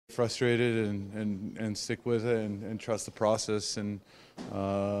frustrated and stick with it and trust the process. And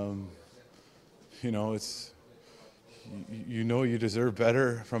it's you deserve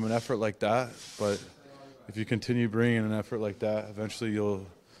better from an effort like that, but if you continue bringing an effort like that, eventually you'll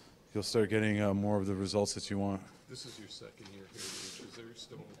start getting more of the results that you want. This is your second year here.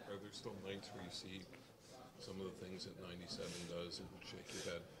 Are there still nights where you see some of the things that 97 does and shake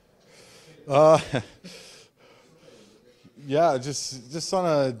your head? Yeah, just on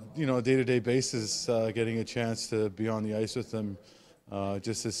a day-to-day basis, getting a chance to be on the ice with him,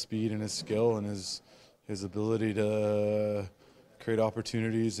 just his speed and his skill and his ability to create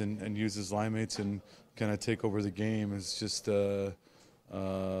opportunities and use his line mates and kind of take over the game is just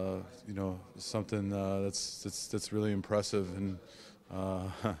something that's really impressive. And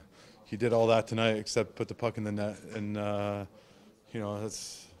he did all that tonight except put the puck in the net. And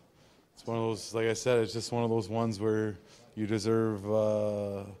it's one of those, like I said, it's just one of those ones where you deserve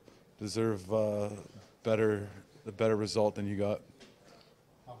the better result than you got.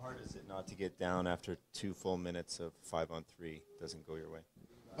 How hard is it not to get down after 2 full minutes of 5-on-3 doesn't go your way?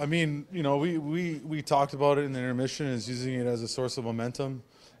 I mean, we talked about it in the intermission as using it as a source of momentum.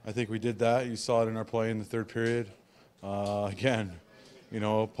 I think we did that. You saw it in our play in the third period. Again,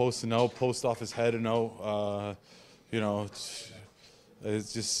 post and out, post off his head and out.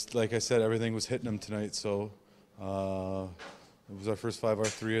 It's just like I said, everything was hitting him tonight. So it was our first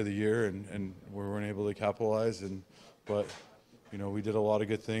 5-on-3 of the year, and we weren't able to capitalize. But we did a lot of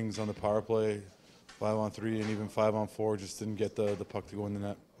good things on the power play, 5-on-3 and even 5-on-4. Just didn't get the puck to go in the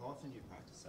net. How often do you